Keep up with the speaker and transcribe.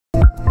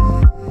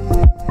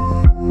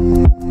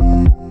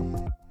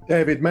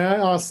David, may I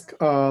ask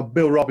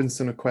Bill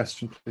Robinson a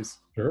question, please?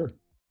 Sure.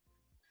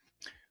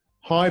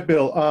 Hi,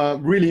 Bill.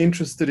 Really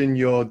interested in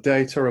your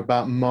data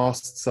about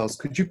mast cells.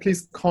 Could you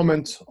please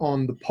comment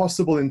on the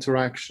possible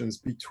interactions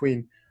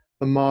between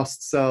the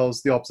mast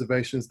cells, the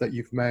observations that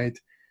you've made,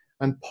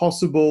 and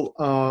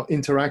possible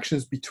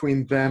interactions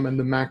between them and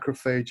the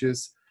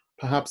macrophages?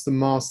 Perhaps the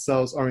mast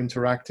cells are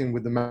interacting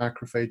with the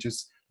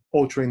macrophages,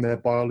 altering their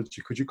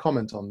biology. Could you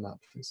comment on that,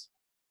 please?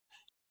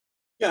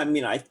 Yeah, I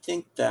mean, I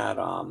think that,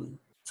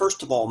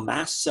 first of all,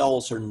 mast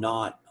cells are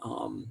not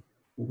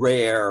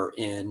rare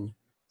in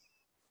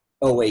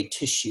OA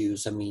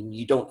tissues. I mean,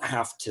 you don't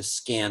have to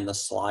scan the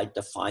slide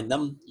to find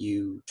them.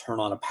 You turn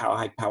on a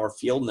high power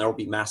field and there will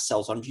be mast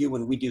cells on view.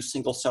 When we do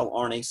single cell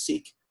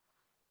RNA-seq,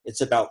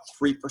 it's about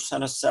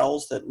 3% of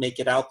cells that make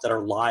it out that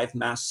are live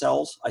mast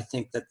cells. I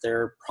think that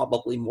they're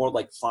probably more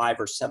like 5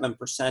 or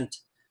 7%,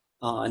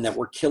 and that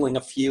we're killing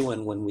a few.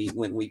 And when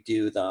we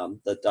do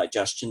the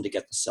digestion to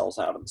get the cells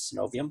out of the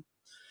synovium,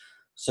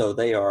 so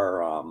they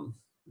are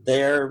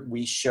there.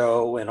 We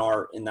show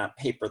in that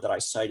paper that I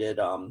cited,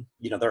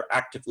 they're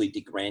actively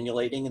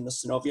degranulating in the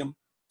synovium.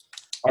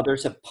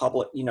 Others have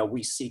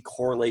we see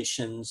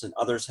correlations, and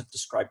others have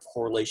described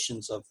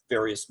correlations of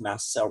various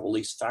mast cell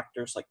release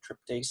factors like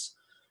tryptase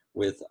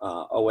with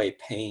OA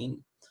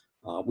pain.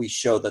 We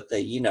show that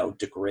they,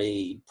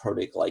 degrade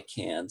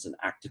proteoglycans and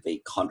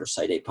activate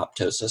chondrocyte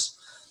apoptosis.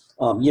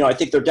 I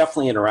think they're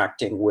definitely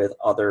interacting with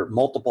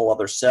multiple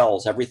other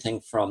cells,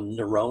 everything from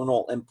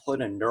neuronal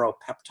input and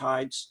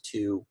neuropeptides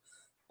to,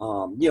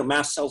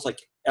 mast cells,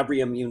 like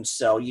every immune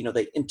cell,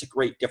 they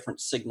integrate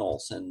different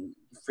signals, and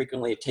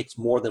frequently it takes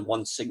more than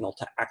one signal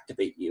to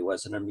activate you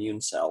as an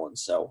immune cell. And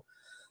so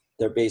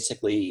they're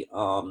basically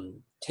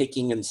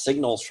taking in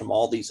signals from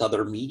all these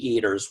other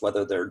mediators,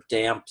 whether they're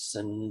DAMPs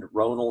and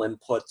neuronal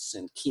inputs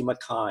and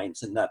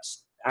chemokines, and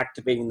that's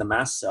activating the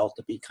mast cell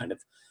to be kind of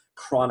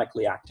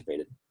chronically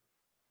activated.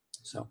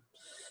 So,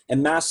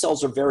 and mast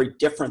cells are very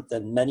different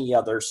than many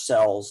other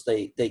cells.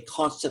 They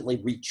constantly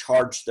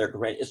recharge their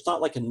granules. It's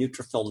not like a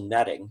neutrophil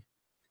netting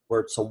where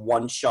it's a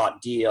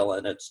one-shot deal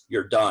and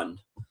you're done.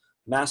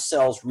 Mast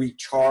cells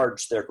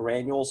recharge their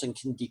granules and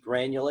can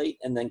degranulate,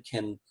 and then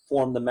can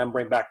form the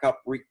membrane back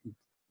up,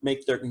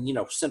 make their,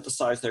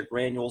 synthesize their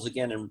granules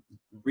again and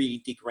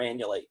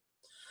re-degranulate.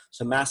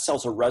 So mast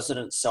cells are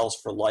resident cells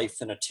for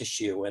life in a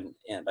tissue. And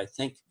I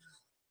think,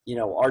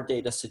 our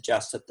data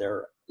suggests that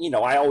they're,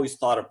 I always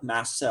thought of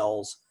mast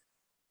cells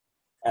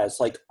as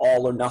like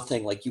all or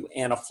nothing, like you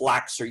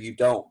anaphylax or you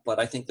don't. But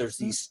I think there's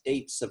these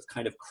states of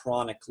kind of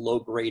chronic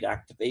low-grade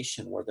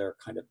activation where they're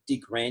kind of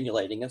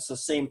degranulating. It's the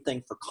same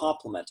thing for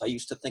complement. I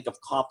used to think of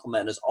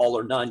complement as all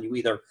or none. You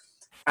either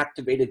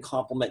activated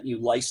complement, you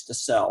lysed the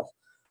cell.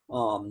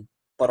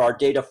 But our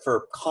data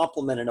for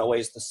complement in OA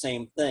is the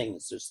same thing.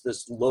 There's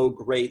this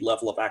low-grade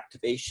level of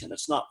activation.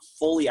 It's not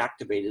fully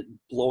activated,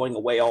 blowing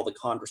away all the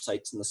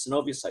chondrocytes and the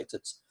synoviocytes.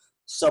 It's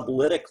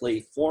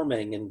sublytically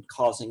forming and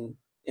causing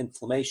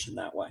inflammation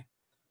that way.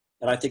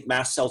 And I think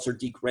mast cells are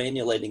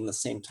degranulating the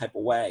same type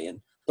of way. And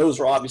those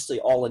are obviously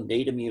all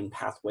innate immune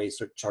pathways,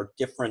 which are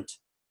different.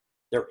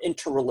 They're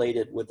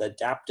interrelated with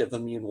adaptive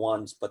immune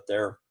ones, but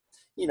they're,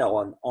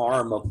 an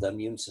arm of the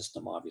immune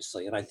system,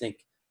 obviously. And I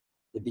think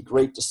it'd be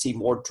great to see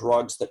more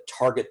drugs that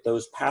target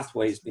those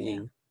pathways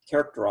being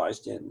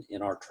characterized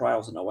in our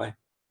trials in OA.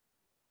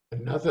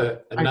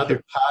 Another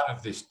part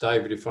of this,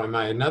 David, if I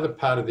may, another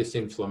part of this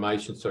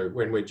inflammation, so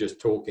when we're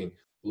just talking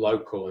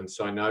local and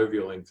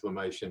synovial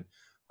inflammation,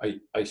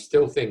 I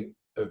still think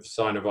of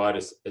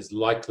synovitis as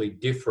likely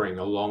differing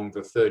along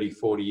the 30,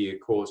 40-year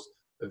course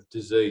of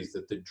disease,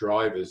 that the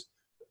drivers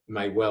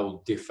may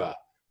well differ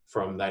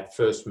from that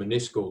first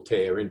meniscal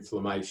tear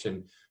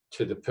inflammation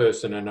to the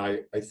person. And I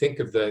think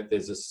of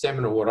there's a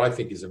seminal, what I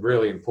think is a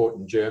really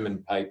important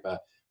German paper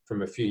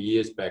from a few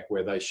years back,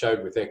 where they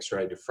showed with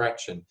X-ray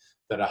diffraction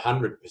that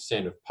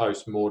 100% of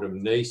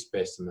post-mortem knee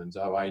specimens,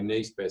 OA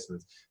knee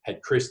specimens,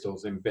 had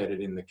crystals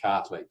embedded in the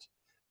cartilage.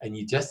 And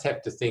you just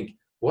have to think,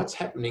 what's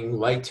happening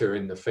later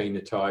in the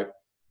phenotype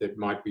that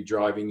might be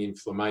driving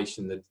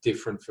inflammation that's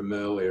different from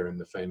earlier in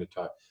the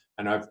phenotype?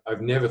 And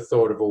I've never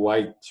thought of a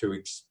way to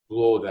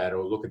explore that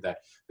or look at that.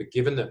 But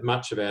given that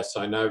much of our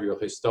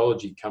synovial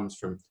histology comes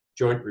from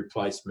joint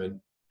replacement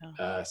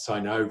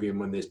synovium,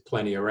 when there's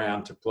plenty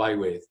around to play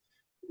with,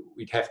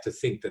 we'd have to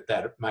think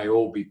that may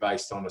all be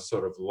based on a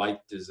sort of late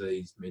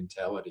disease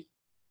mentality.